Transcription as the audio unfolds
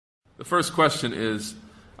The first question is,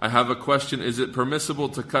 I have a question, is it permissible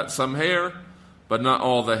to cut some hair, but not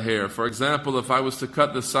all the hair? For example, if I was to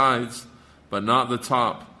cut the sides, but not the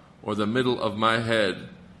top or the middle of my head,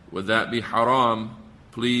 would that be haram?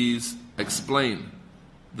 Please explain.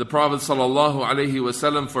 The Prophet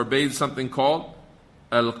ﷺ forbade something called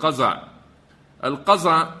al-qaza'.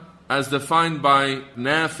 Al-qaza', as defined by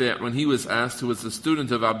Nafi' when he was asked, who was the student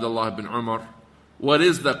of Abdullah ibn Umar, what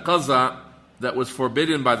is the qaza' that was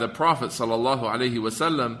forbidden by the Prophet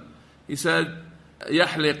ﷺ? He said,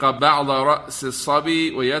 يَحْلِقَ بَعْضَ رَأْسِ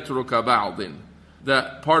الصَّبِي وَيَتْرُكَ بَعْضٍ.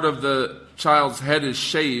 That part of the child's head is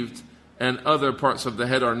shaved and other parts of the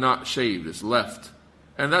head are not shaved, it's left.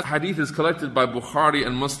 And that hadith is collected by Bukhari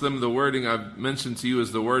and Muslim. The wording I've mentioned to you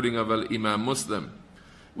is the wording of Al-Imam Muslim.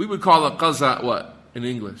 We would call a qaza' what in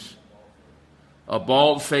English? A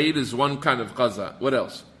bald fade is one kind of qaza'. What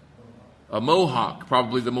else? A mohawk,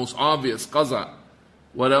 probably the most obvious qaza'.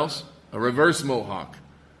 What else? A reverse mohawk.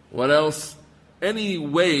 What else? Any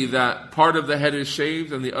way that part of the head is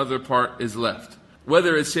shaved and the other part is left.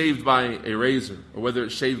 Whether it's shaved by a razor or whether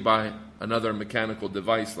it's shaved by another mechanical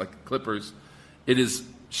device like clippers, it is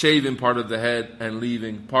shaving part of the head and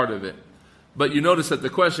leaving part of it. But you notice that the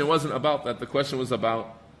question wasn't about that. The question was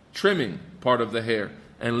about trimming part of the hair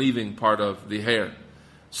and leaving part of the hair.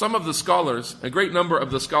 Some of the scholars, a great number of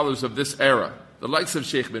the scholars of this era, the likes of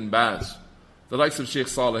Sheikh bin Baz, the likes of Sheikh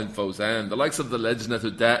Salih al-Fawzan, the likes of the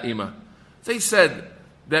Lajnatu Da'ima, they said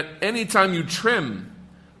that anytime you trim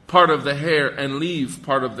part of the hair and leave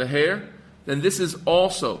part of the hair, then this is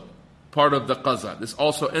also part of the qaza'. This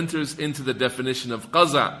also enters into the definition of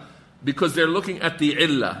qaza', because they're looking at the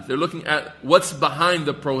illah. They're looking at what's behind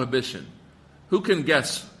the prohibition. Who can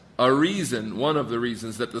guess a reason, one of the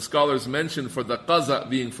reasons that the scholars mentioned for the qaza'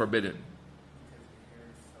 being forbidden?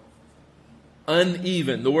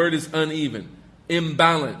 Uneven. The word is uneven.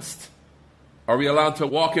 Imbalanced. Are we allowed to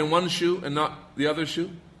walk in one shoe and not the other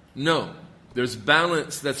shoe? No. There's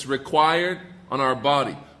balance that's required on our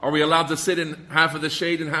body. Are we allowed to sit in half of the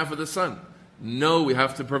shade and half of the sun? No, we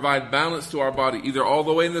have to provide balance to our body, either all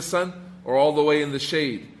the way in the sun or all the way in the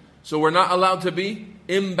shade. So we're not allowed to be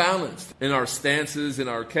imbalanced in our stances, in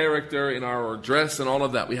our character, in our dress and all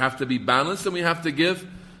of that. We have to be balanced and we have to give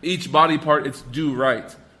each body part its due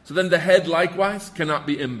right. So then the head likewise cannot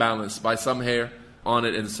be imbalanced by some hair on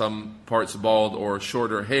it and some parts bald or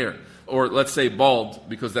shorter hair. Or let's say bald,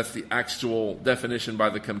 because that's the actual definition by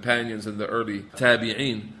the companions and the early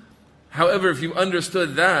tabi'een. However, if you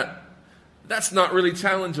understood that, that's not really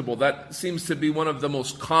challengeable. That seems to be one of the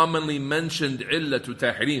most commonly mentioned illatu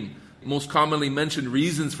tahrim, most commonly mentioned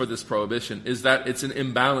reasons for this prohibition, is that it's an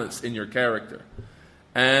imbalance in your character.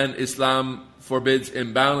 And Islam forbids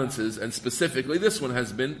imbalances, and specifically this one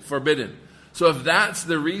has been forbidden. So if that's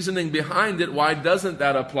the reasoning behind it, why doesn't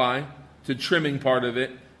that apply to trimming part of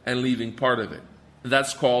it and leaving part of it?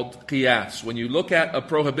 That's called qiyas. When you look at a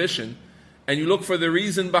prohibition and you look for the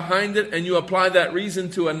reason behind it and you apply that reason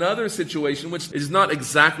to another situation, which is not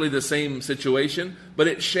exactly the same situation, but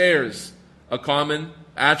it shares a common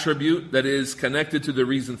attribute that is connected to the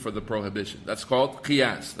reason for the prohibition. That's called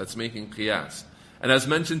qiyas. That's making qiyas. And as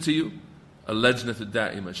mentioned to you, al-Lajnat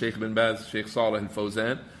al-Da'ima, Sheikh bin Baz, Sheikh Salih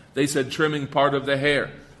al-Fawzan, they said trimming part of the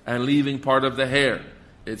hair and leaving part of the hair,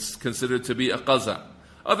 it's considered to be a qaza'.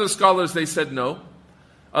 Other scholars, they said no.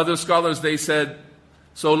 Other scholars, they said,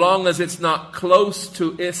 so long as it's not close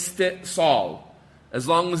to istisal, as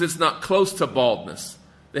long as it's not close to baldness.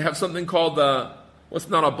 They have something called what's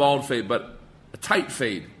not a bald fade, but a tight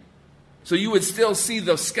fade. So you would still see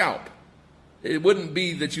the scalp. It wouldn't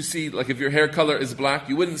be that you see, like if your hair color is black,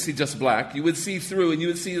 you wouldn't see just black. You would see through and you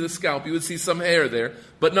would see the scalp. You would see some hair there,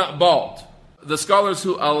 but not bald. The scholars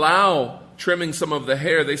who allow trimming some of the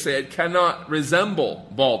hair, they say it cannot resemble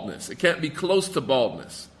baldness. It can't be close to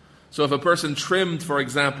baldness. So if a person trimmed, for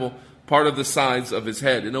example, part of the sides of his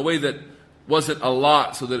head in a way that wasn't a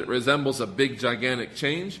lot so that it resembles a big gigantic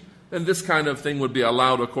change, then this kind of thing would be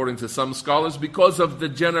allowed according to some scholars because of the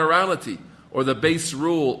generality or the base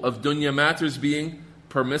rule of dunya matters being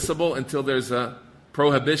permissible until there's a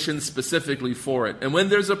prohibition specifically for it. And when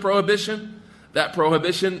there's a prohibition, that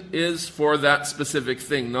prohibition is for that specific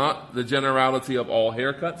thing, not the generality of all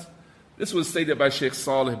haircuts. This was stated by Sheikh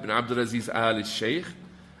Salih bin Abdul Aziz al-Sheikh,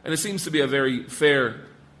 and it seems to be a very fair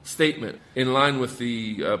statement in line with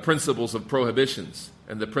the principles of prohibitions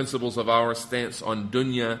and the principles of our stance on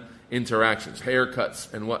dunya interactions,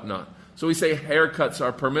 haircuts and whatnot. So we say haircuts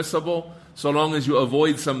are permissible so long as you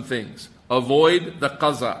avoid some things. Avoid the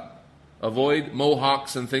qaza, avoid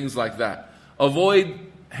mohawks and things like that. Avoid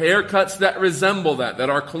haircuts that resemble that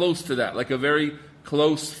are close to that, like a very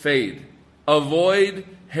close fade. avoid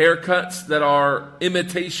haircuts that are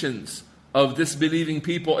imitations of disbelieving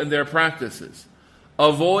people in their practices.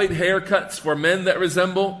 Avoid haircuts for men that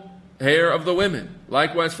resemble hair of the women.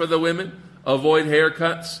 Likewise for the women, avoid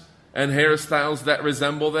haircuts and hairstyles that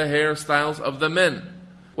resemble the hairstyles of the men.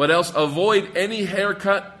 What else? Avoid any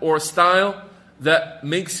haircut or style that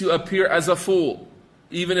makes you appear as a fool,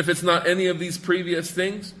 even if it's not any of these previous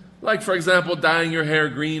things. Like, for example, dyeing your hair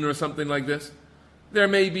green or something like this. There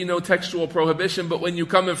may be no textual prohibition, but when you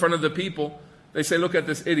come in front of the people, they say, look at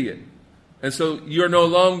this idiot. And so you're no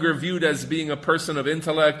longer viewed as being a person of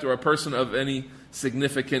intellect or a person of any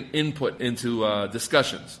significant input into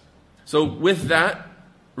discussions. So with that,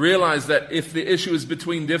 realize that if the issue is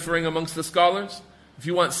between differing amongst the scholars, if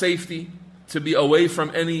you want safety to be away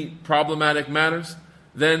from any problematic matters,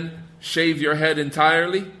 then shave your head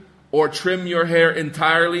entirely or trim your hair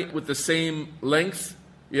entirely with the same length,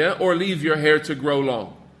 or leave your hair to grow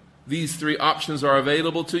long. These three options are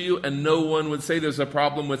available to you, and no one would say there's a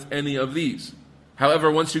problem with any of these. However,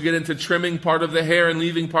 once you get into trimming part of the hair and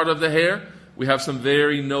leaving part of the hair, we have some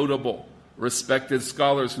very notable, respected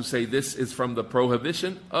scholars who say this is from the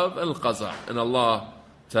prohibition of al-qaza, and Allah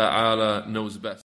Ta'ala knows best.